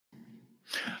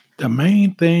The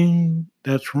main thing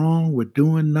that's wrong with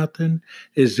doing nothing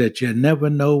is that you never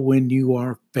know when you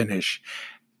are finished.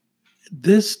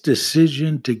 This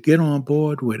decision to get on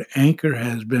board with Anchor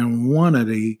has been one of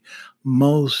the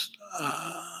most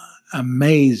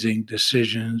amazing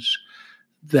decisions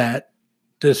that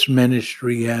this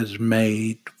ministry has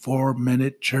made. 4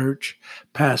 Minute Church,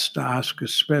 Pastor Oscar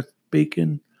Smith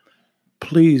speaking.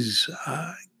 Please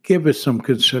give it some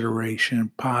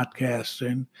consideration.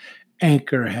 Podcasting.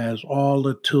 Anchor has all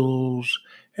the tools.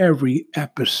 Every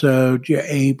episode, you're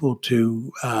able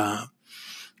to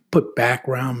put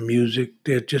background music.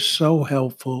 They're just so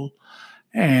helpful.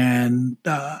 And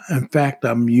in fact,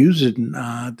 I'm using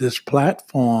this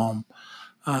platform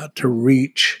to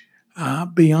reach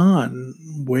beyond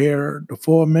where the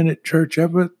 4 Minute Church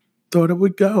ever thought it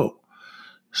would go.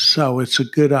 So it's a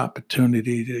good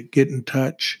opportunity to get in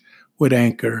touch with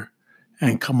Anchor.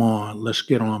 And come on, let's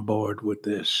get on board with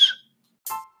this.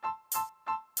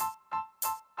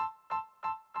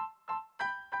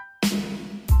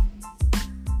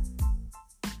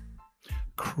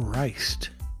 Christ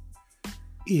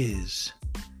is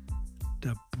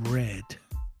the bread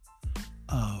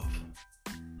of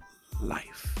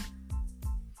life.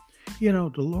 You know,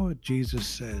 the Lord Jesus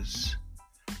says,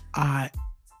 I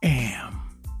am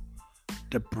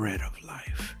the bread of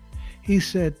life. He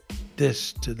said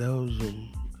this to those who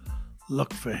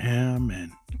looked for him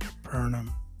in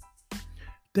Capernaum.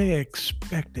 They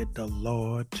expected the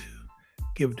Lord to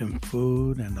give them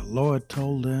food, and the Lord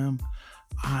told them,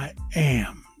 I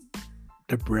am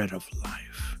the bread of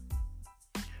life.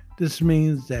 This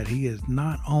means that he is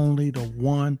not only the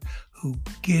one who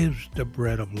gives the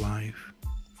bread of life,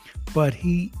 but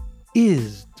he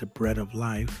is the bread of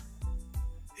life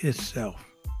itself.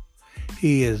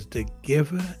 He is the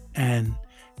giver and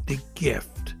the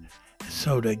gift.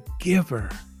 So the giver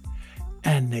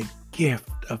and the gift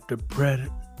of the bread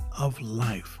of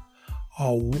life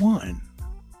are one,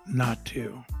 not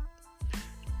two.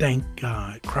 Thank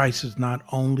God, Christ is not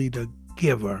only the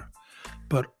giver,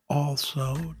 but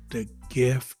also the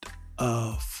gift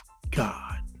of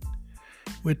God.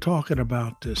 We're talking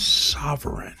about the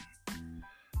sovereign,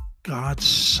 God's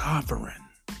sovereign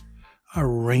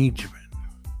arrangement.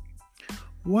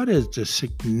 What is the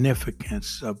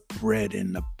significance of bread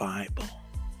in the Bible?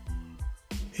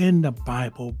 In the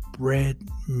Bible, bread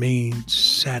means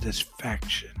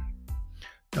satisfaction.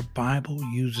 The Bible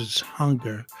uses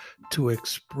hunger to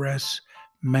express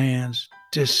man's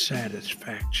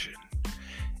dissatisfaction.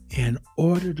 In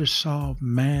order to solve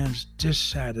man's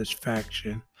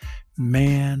dissatisfaction,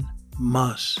 man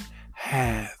must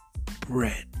have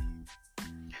bread.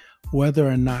 Whether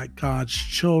or not God's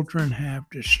children have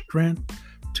the strength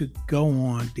to go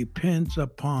on depends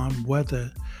upon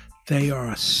whether they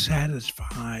are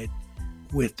satisfied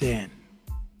within.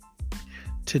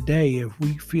 Today, if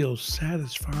we feel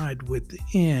satisfied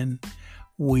within,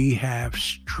 we have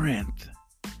strength.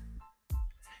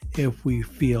 If we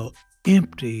feel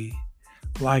empty,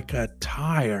 like a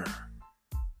tire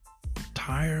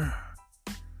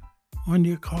on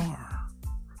your car,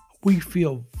 we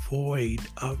feel void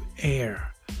of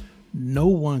air. No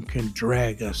one can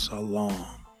drag us along.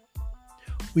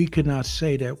 We cannot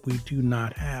say that we do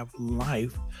not have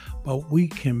life, but we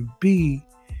can be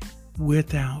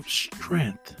without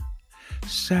strength.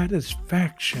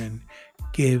 Satisfaction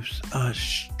gives us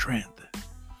strength.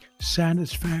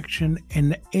 Satisfaction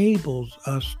enables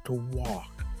us to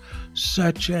walk.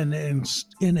 Such an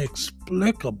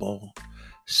inexplicable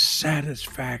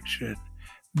satisfaction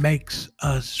makes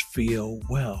us feel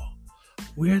well.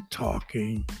 We're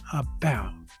talking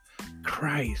about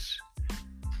Christ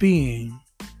being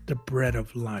the bread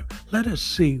of life. Let us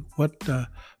see what the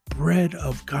bread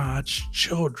of God's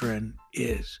children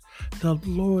is. The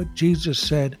Lord Jesus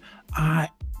said, I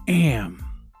am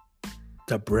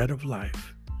the bread of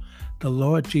life. The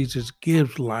Lord Jesus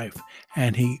gives life,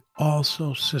 and he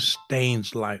also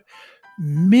sustains life.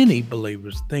 Many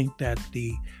believers think that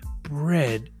the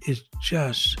bread is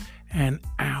just an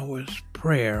hour's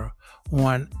prayer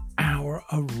or an hour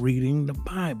of reading the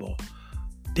Bible.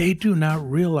 They do not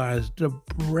realize the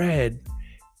bread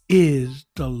is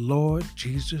the Lord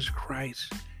Jesus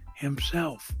Christ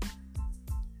himself.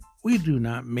 We do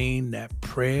not mean that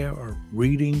prayer or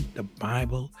reading the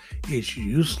Bible is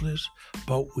useless,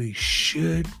 but we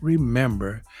should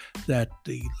remember that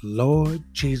the Lord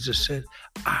Jesus said,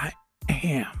 I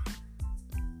am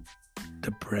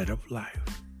the bread of life.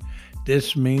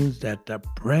 This means that the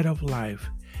bread of life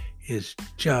is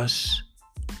just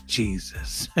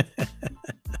Jesus.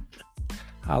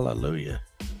 Hallelujah.